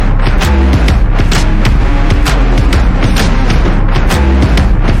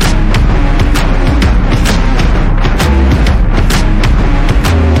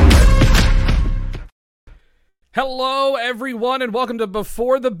everyone, and welcome to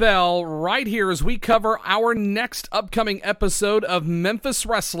Before the Bell, right here as we cover our next upcoming episode of Memphis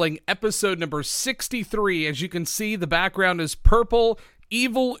Wrestling, episode number 63. As you can see, the background is purple.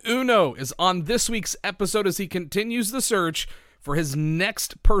 Evil Uno is on this week's episode as he continues the search for his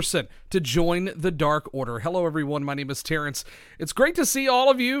next person to join the Dark Order. Hello, everyone. My name is Terrence. It's great to see all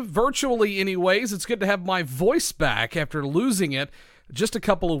of you, virtually anyways. It's good to have my voice back after losing it just a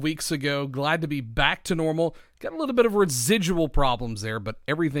couple of weeks ago. Glad to be back to normal. Got a little bit of residual problems there, but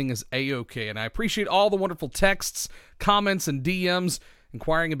everything is A-okay. And I appreciate all the wonderful texts, comments, and DMs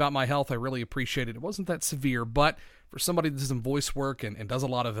inquiring about my health. I really appreciate it. It wasn't that severe, but for somebody that does some voice work and does a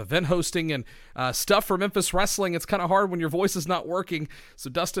lot of event hosting and stuff for Memphis Wrestling, it's kind of hard when your voice is not working. So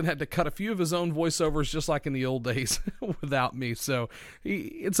Dustin had to cut a few of his own voiceovers just like in the old days without me. So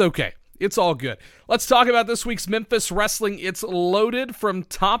it's okay. It's all good. Let's talk about this week's Memphis Wrestling. It's loaded from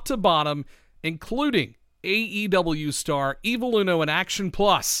top to bottom, including AEW star Evil Uno in Action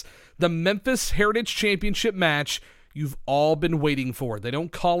Plus, the Memphis Heritage Championship match you've all been waiting for. They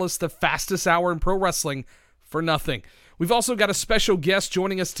don't call us the fastest hour in pro wrestling for nothing. We've also got a special guest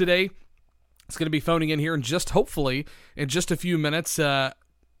joining us today. It's going to be phoning in here in hopefully in just a few minutes.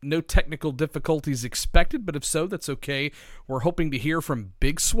 No technical difficulties expected, but if so, that's okay. We're hoping to hear from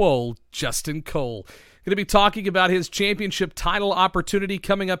Big Swole, Justin Cole. Going to be talking about his championship title opportunity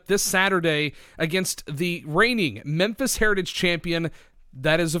coming up this Saturday against the reigning Memphis Heritage Champion.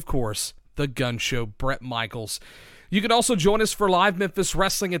 That is, of course, the Gun Show, Bret Michaels. You can also join us for live Memphis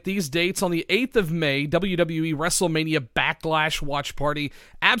Wrestling at these dates on the 8th of May, WWE WrestleMania Backlash Watch Party,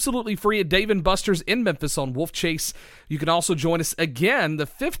 absolutely free at Dave & Buster's in Memphis on Wolf Chase. You can also join us again the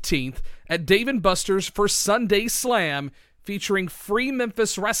 15th at Dave & Buster's for Sunday Slam, featuring free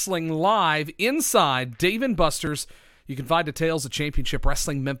Memphis Wrestling live inside Dave & Buster's. You can find details at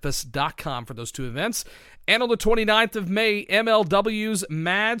championshipwrestlingmemphis.com for those two events. And on the 29th of May, MLW's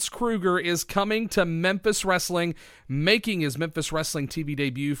Mads Kruger is coming to Memphis Wrestling, making his Memphis Wrestling TV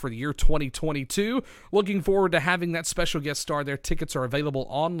debut for the year 2022. Looking forward to having that special guest star there. Tickets are available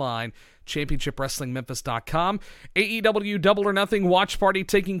online, championshipwrestlingmemphis.com. AEW Double or Nothing watch party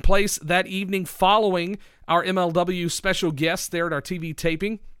taking place that evening following our MLW special guest there at our TV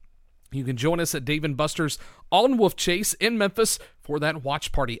taping. You can join us at Dave & Buster's on Wolf Chase in Memphis for that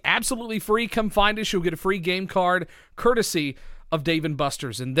watch party. Absolutely free. Come find us. You'll get a free game card courtesy of Dave &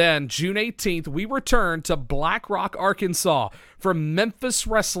 Buster's. And then June 18th, we return to Black Rock, Arkansas for Memphis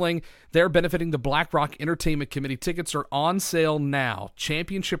Wrestling. They're benefiting the Black Rock Entertainment Committee. Tickets are on sale now.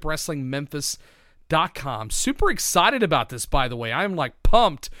 championshipwrestlingmemphis.com. Super excited about this, by the way. I'm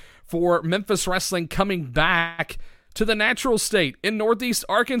pumped for Memphis Wrestling coming back to the natural state in Northeast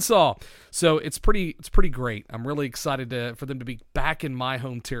Arkansas. So it's pretty great. I'm really excited for them to be back in my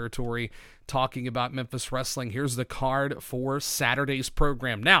home territory talking about Memphis Wrestling. Here's the card for Saturday's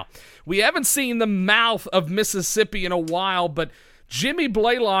program. Now, we haven't seen the mouth of Mississippi in a while, but Jimmy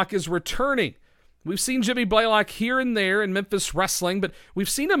Blaylock is returning. We've seen Jimmy Blaylock here and there in Memphis Wrestling, but we've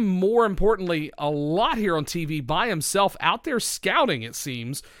seen him, more importantly, a lot here on TV by himself, out there scouting, it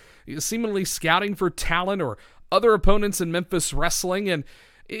seems. Seemingly scouting for talent or other opponents in Memphis Wrestling, and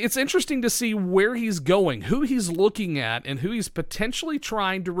it's interesting to see where he's going, who he's looking at, and who he's potentially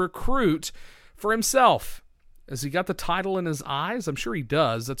trying to recruit for himself. Has he got the title in his eyes? I'm sure he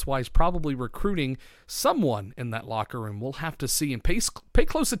does. That's why he's probably recruiting someone in that locker room. We'll have to see, and pay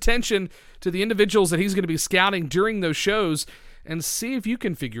close attention to the individuals that he's going to be scouting during those shows and see if you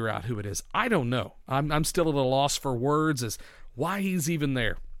can figure out who it is. I don't know. I'm still at a loss for words as why he's even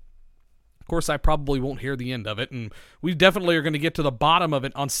there. Of course, I probably won't hear the end of it, and we definitely are going to get to the bottom of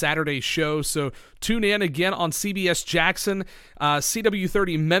it on Saturday's show, so tune in again on CBS Jackson,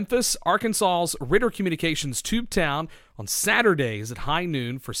 CW30 Memphis, Arkansas's Ritter Communications Tubetown on Saturdays at high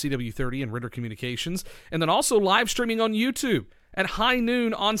noon for CW30 and Ritter Communications, and then also live streaming on YouTube at high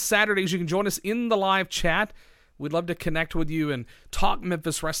noon on Saturdays. You can join us in the live chat. We'd love to connect with you and talk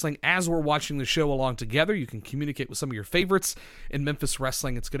Memphis Wrestling as we're watching the show along together. You can communicate with some of your favorites in Memphis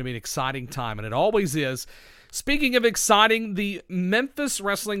Wrestling. It's going to be an exciting time, and it always is. Speaking of exciting, the Memphis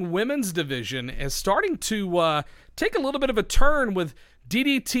Wrestling women's division is starting to take a little bit of a turn with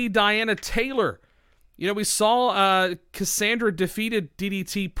DDT Diana Taylor. You know, we saw Cassandra defeated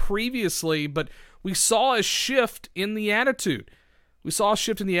DDT previously, but we saw a shift in the attitude. We saw a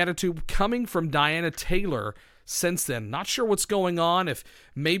shift in the attitude coming from Diana Taylor since then. Not sure what's going on, if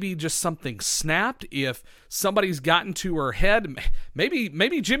maybe just something snapped, if somebody's gotten to her head.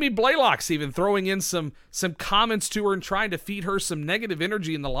 Maybe Jimmy Blaylock's even throwing in some comments to her and trying to feed her some negative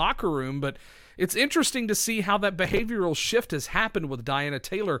energy in the locker room, but it's interesting to see how that behavioral shift has happened with Diana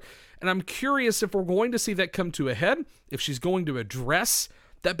Taylor, and I'm curious if we're going to see that come to a head, if she's going to address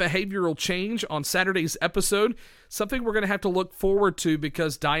that behavioral change on Saturday's episode. Something we're going to have to look forward to,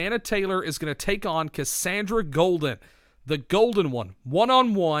 because Diana Taylor is going to take on Cassandra Golden, the Golden One,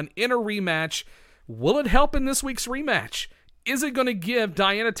 one-on-one in a rematch. Will it help in this week's rematch? Is it going to give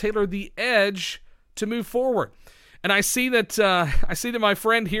Diana Taylor the edge to move forward? And I see that my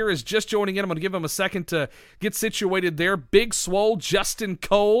friend here is just joining in. I'm going to give him a second to get situated there. Big Swole, Justin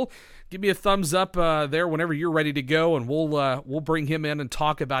Cole. Give me a thumbs up there whenever you're ready to go, and we'll bring him in and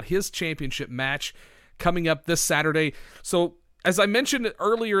talk about his championship match coming up this Saturday. So, as I mentioned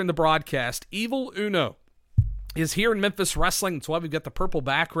earlier in the broadcast, Evil Uno is here in Memphis Wrestling. That's why we've got the purple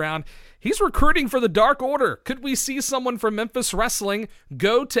background. He's recruiting for the Dark Order. Could we see someone from Memphis Wrestling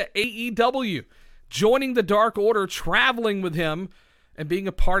go to AEW, joining the Dark Order, traveling with him, and being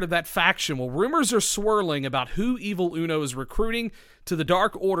a part of that faction? Well, rumors are swirling about who Evil Uno is recruiting to the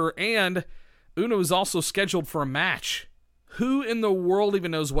Dark Order, and Uno is also scheduled for a match. Who in the world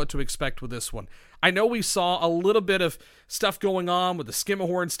even knows what to expect with this one? I know we saw a little bit of stuff going on with the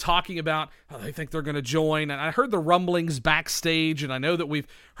Skimmerhorns talking about how they think they're going to join, and I heard the rumblings backstage, and I know that we've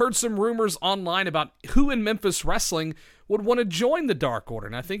heard some rumors online about who in Memphis Wrestling would want to join the Dark Order,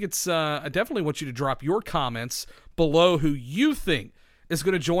 and I think it's I definitely want you to drop your comments below who you think is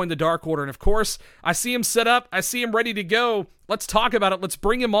going to join the Dark Order. And of course, I see him set up. I see him ready to go. Let's talk about it. Let's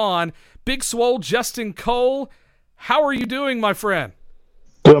bring him on. Big Swole, Justin Cole. How are you doing, my friend?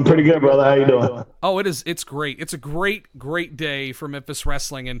 Doing pretty good, brother. How you doing? Oh, it's great. It's a great day for Memphis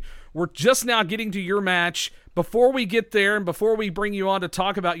Wrestling, and we're just now getting to your match. Before we get there, and before we bring you on to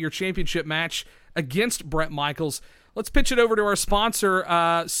talk about your championship match against Bret Michaels, let's pitch it over to our sponsor,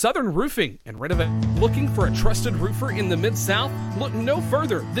 Southern Roofing and Renovation. Looking for a trusted roofer in the Mid-South? Look no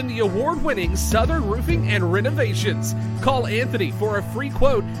further than the award-winning Southern Roofing and Renovations. Call Anthony for a free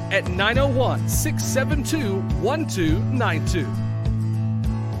quote at 901-672-1292.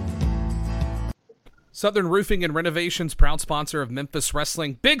 Southern Roofing and Renovations, proud sponsor of Memphis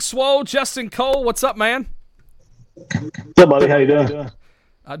Wrestling. Big Swole, Justin Cole, what's up, man? What's up, buddy? How you doing?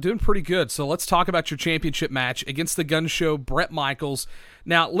 Doing pretty good. So let's talk about your championship match against the Gun Show, Bret Michaels.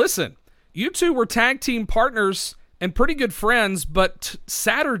 Now, listen, you two were tag team partners and pretty good friends, but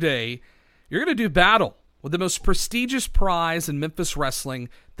Saturday, you're going to do battle with the most prestigious prize in Memphis Wrestling,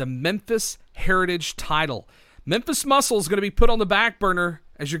 the Memphis Heritage title. Memphis Muscle is going to be put on the back burner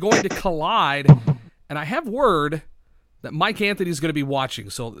as you're going to collide, and I have word that Mike Anthony is going to be watching.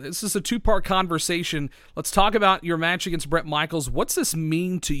 So this is a two-part conversation. Let's talk about your match against Bret Michaels. What's this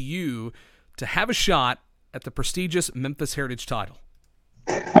mean to you to have a shot at the prestigious Memphis Heritage title?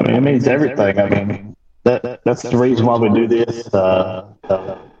 I mean, it means everything. I mean, that's the reason why we do this,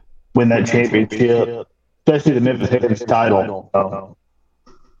 win that championship, especially the Memphis Heritage title.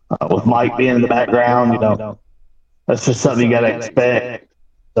 With Mike being in the background, that's just something you got to expect.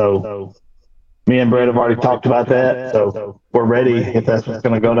 So me and Bret have already talked about that, so we're ready if that's what's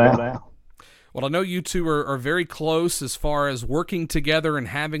going to go down. Well, I know you two are very close as far as working together and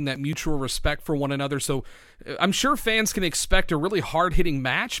having that mutual respect for one another, so I'm sure fans can expect a really hard-hitting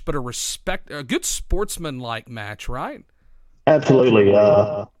match, but a good sportsman-like match, right? Absolutely.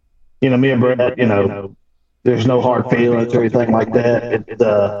 Me and Bret, there's no hard feelings or anything like that. It's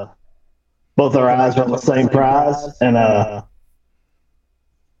both our eyes are on the same prize, and at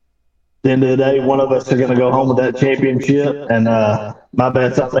the end of the day, one of us are going to go home with that championship, and my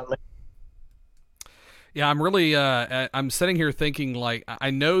bet's on it. Yeah, I'm really I'm sitting here thinking, like,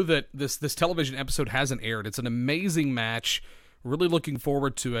 I know that this television episode hasn't aired. It's an amazing match. Really looking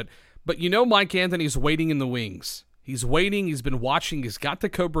forward to it. But Mike Anthony's waiting in the wings. He's waiting. He's been watching. He's got the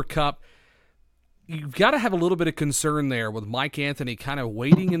Cobra Cup. You've got to have a little bit of concern there with Mike Anthony kind of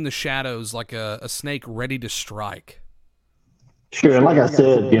waiting in the shadows like a snake ready to strike. Sure, and like I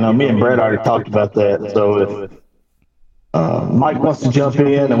said, me and Bret already talked about that. So if Mike wants to jump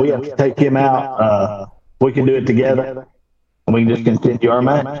in and we have to take him out, we can do it together, and we can just continue our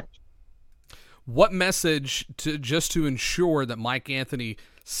match. What message, to ensure that Mike Anthony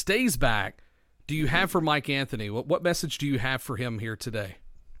stays back, do you have for Mike Anthony? What message do you have for him here today?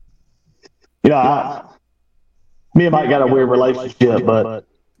 Me and Mike got a weird relationship, but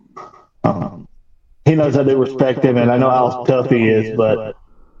he knows I do respect him, and I know how tough he is, but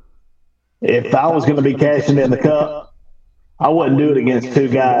if I was going to be cashing in the cup, I wouldn't do it against two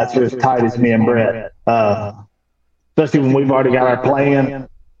guys who are as tight as me and Bret, especially when we've already got our plan,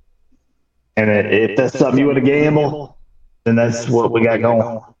 and if that's something you want to gamble, then that's what we got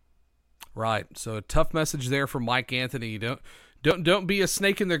going. Right, so a tough message there from Mike Anthony. Don't be a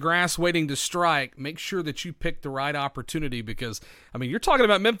snake in the grass waiting to strike. Make sure that you pick the right opportunity because, I mean, you're talking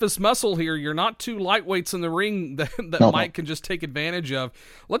about Memphis Muscle here. You're not two lightweights in the ring that Mike can just take advantage of.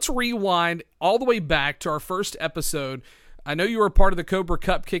 Let's rewind all the way back to our first episode. I know you were a part of the Cobra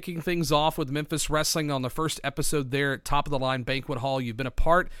Cup kicking things off with Memphis Wrestling on the first episode there at Top of the Line Banquet Hall. You've been a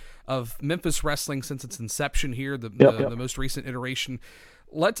part of Memphis Wrestling since its inception here, the most recent iteration.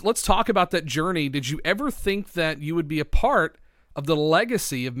 Let's talk about that journey. Did you ever think that you would be a part of the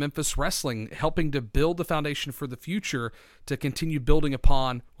legacy of Memphis Wrestling, helping to build the foundation for the future to continue building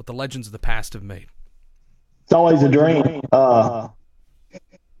upon what the legends of the past have made? It's always a dream, but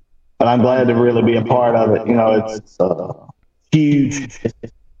I'm glad to really be a part of it. You know, it's huge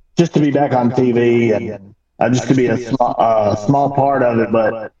just to be back on TV and just to be a small part of it,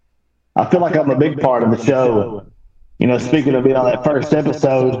 but I feel like I'm a big part of the show. You know, speaking of being on that first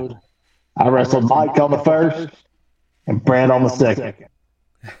episode, I wrestled Mike on the first and Brad on the second.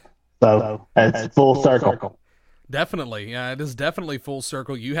 So it's full circle. Definitely. Yeah, it is definitely full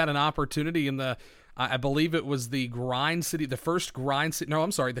circle. You had an opportunity in I believe it was the Grind City, the first Grind City, no,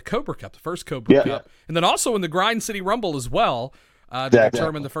 I'm sorry, the Cobra Cup, the first Cobra Cup. And then also in the Grind City Rumble as well to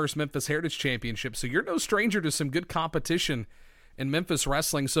determine the first Memphis Heritage Championship. So you're no stranger to some good competition in Memphis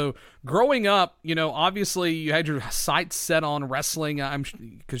wrestling. So growing up, you know, obviously you had your sights set on wrestling,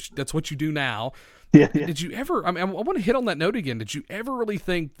 because that's what you do now. Yeah. Did you ever, I want to hit on that note again. Did you ever really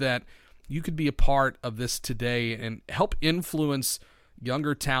think that you could be a part of this today and help influence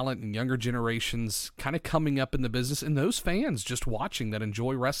younger talent and younger generations kind of coming up in the business and those fans just watching that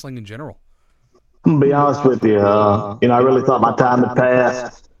enjoy wrestling in general? I'm going to be honest with you. You know, I really thought my time had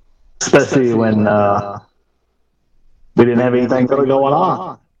passed, especially when we didn't have anything really going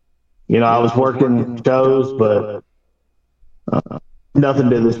on. You know, I was working shows, but nothing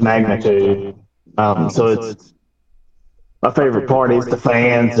to this magnitude. So it's my favorite part is the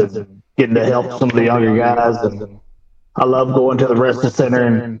fans and getting to help some of the younger guys. And I love going to the wrestling center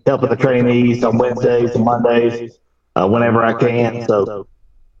and helping the trainees on Wednesdays and Mondays whenever I can. So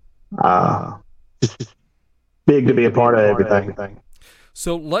just big to be a part of everything.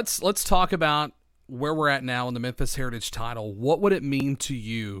 So let's talk about where we're at now in the Memphis Heritage title. What would it mean to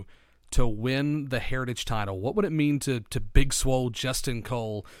you to win the Heritage title? What would it mean to Big Swole Justin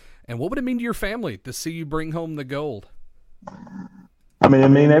Cole? And what would it mean to your family to see you bring home the gold? I mean, it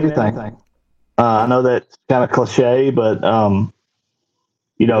means everything. I know that's kind of cliche, but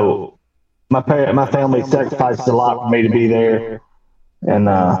you know, my family sacrificed a lot for me to be there, and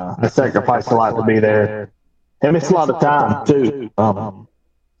I sacrificed a lot to be there. And it's a lot of time too.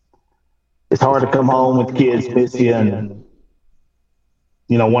 It's hard to come home with kids miss you and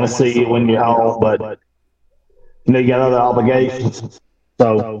you know want to see you when you're home, but you know you got other obligations.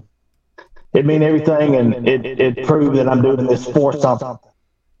 So it means everything, and it proved that I'm doing this for something.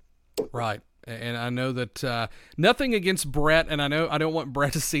 Right. And I know that nothing against Brett, and I know I don't want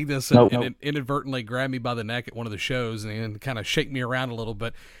Brett to see this and inadvertently grab me by the neck at one of the shows and kind of shake me around a little,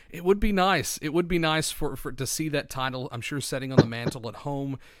 but it would be nice. It would be nice for to see that title, I'm sure, setting on the mantle at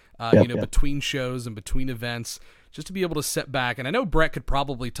home, between shows and between events, just to be able to sit back. And I know Brett could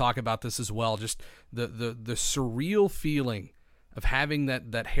probably talk about this as well, just the surreal feeling of having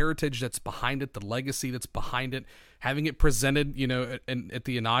that heritage that's behind it, the legacy that's behind it, having it presented, you know, at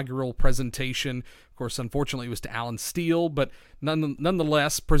the inaugural presentation. Of course, unfortunately, it was to Alan Steele, but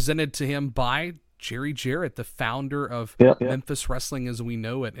nonetheless presented to him by Jerry Jarrett, the founder of Memphis Wrestling as we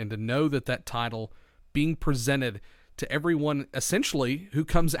know it, and to know that title being presented to everyone essentially who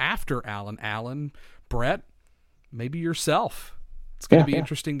comes after Alan, Brett, maybe yourself. It's going to be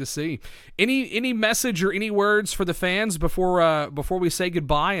interesting to see. Any message or any words for the fans before we say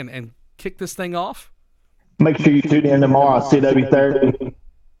goodbye and kick this thing off? Make sure you tune in tomorrow, CW30.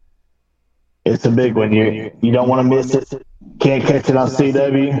 It's a big one. You don't want to miss it. Can't catch it on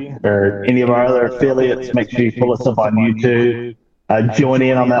CW or any of our other affiliates. Make sure you pull us up on YouTube. Join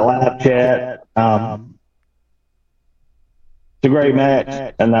in on that live chat. It's a great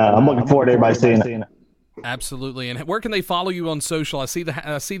match, and I'm looking forward to everybody seeing it. Absolutely. And where can they follow you on social? I see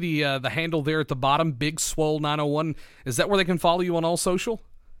the handle there at the bottom, Big Swole 901. Is that where they can follow you on all social?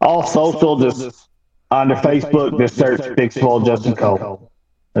 All social, just under Facebook, just search Big Swole Justin Cole.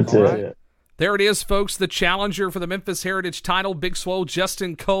 That's it. Right. There it is, folks. The challenger for the Memphis Heritage title, Big Swole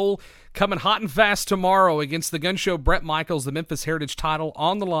Justin Cole, coming hot and fast tomorrow against the Gun Show Brett Michaels, the Memphis Heritage title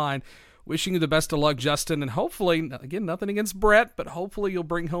on the line. Wishing you the best of luck, Justin, and hopefully, again, nothing against Brett, but hopefully you'll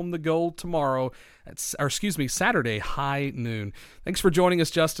bring home the gold tomorrow, Saturday, high noon. Thanks for joining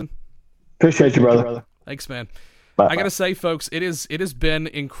us, Justin. Appreciate you, brother. Thanks, man. I got to say, folks, it has been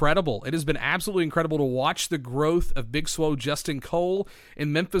incredible. It has been absolutely incredible to watch the growth of Big Swole Justin Cole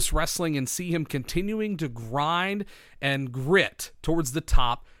in Memphis Wrestling and see him continuing to grind and grit towards the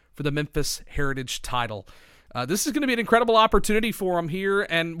top for the Memphis Heritage title. This is going to be an incredible opportunity for him here,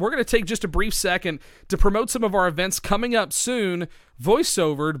 and we're going to take just a brief second to promote some of our events coming up soon,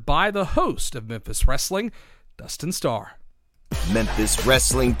 voiceovered by the host of Memphis Wrestling, Dustin Starr. Memphis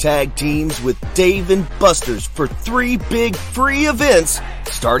Wrestling tag teams with Dave and Buster's for 3 big free events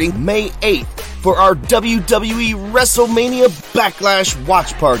starting May 8th for our WWE WrestleMania Backlash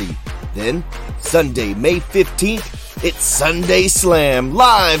Watch Party. Then, Sunday, May 15th, it's Sunday Slam,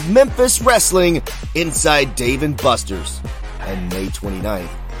 live Memphis Wrestling inside Dave and Buster's. And May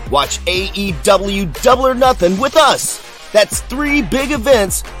 29th, watch AEW Double or Nothing with us. That's 3 big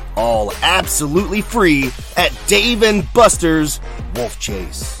events, all absolutely free at Dave & Buster's Wolf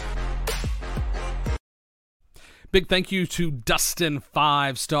Chase. Big thank you to Dustin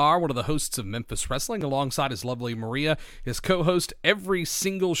 5-Star, one of the hosts of Memphis Wrestling, alongside his lovely Maria, his co-host every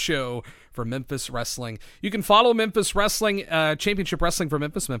single show for Memphis Wrestling. You can follow Memphis Wrestling, Championship Wrestling for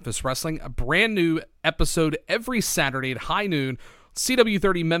Memphis Wrestling, a brand new episode every Saturday at high noon,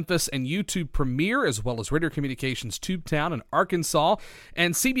 CW30 Memphis and YouTube Premiere, as well as Ritter Communications Tubetown in Arkansas,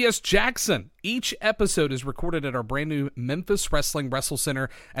 and CBS Jackson. Each episode is recorded at our brand new Memphis Wrestling Wrestle Center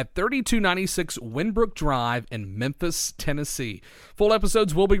at 3296 Winbrook Drive in Memphis, Tennessee. Full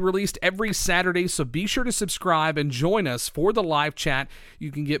episodes will be released every Saturday, so be sure to subscribe and join us for the live chat.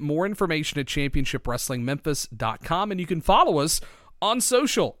 You can get more information at championshipwrestlingmemphis.com, and you can follow us on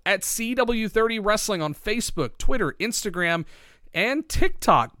social at CW30 Wrestling on Facebook, Twitter, Instagram, and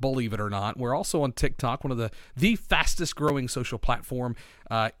TikTok, believe it or not. We're also on TikTok, one of the fastest growing social platform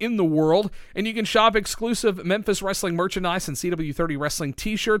in the world. And you can shop exclusive Memphis Wrestling merchandise and CW30 Wrestling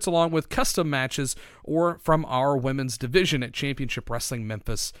t-shirts along with custom matches or from our women's division at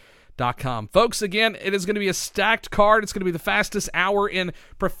championshipwrestlingmemphis.com. Folks, again, it is going to be a stacked card. It's going to be the fastest hour in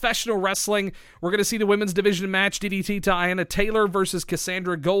professional wrestling. We're going to see the women's division match, DDT Diana Taylor versus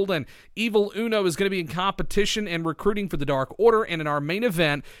Cassandra Golden. Evil Uno is going to be in competition and recruiting for the Dark Order. And in our main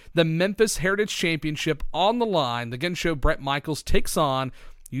event, the Memphis Heritage Championship on the line. The gun show Brett Michaels takes on,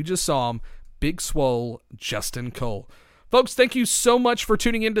 you just saw him, Big Swole Justin Cole. Folks, thank you so much for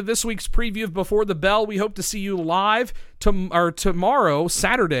tuning into this week's preview of Before the Bell. We hope to see you live tomorrow,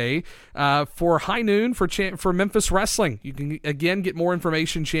 Saturday, for high noon for Memphis Wrestling. You can, again, get more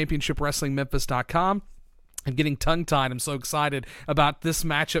information, championshipwrestlingmemphis.com. I'm getting tongue-tied. I'm so excited about this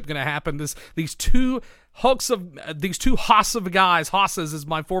matchup going to happen. These two Hoss of guys, Hosses, as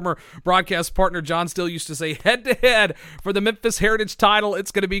my former broadcast partner John Still used to say, head-to-head for the Memphis Heritage title.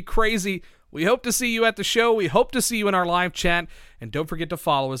 It's going to be crazy. We hope to see you at the show. We hope to see you in our live chat. And don't forget to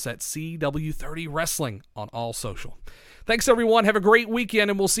follow us at CW30 Wrestling on all social. Thanks, everyone. Have a great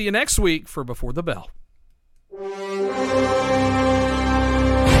weekend, and we'll see you next week for Before the Bell.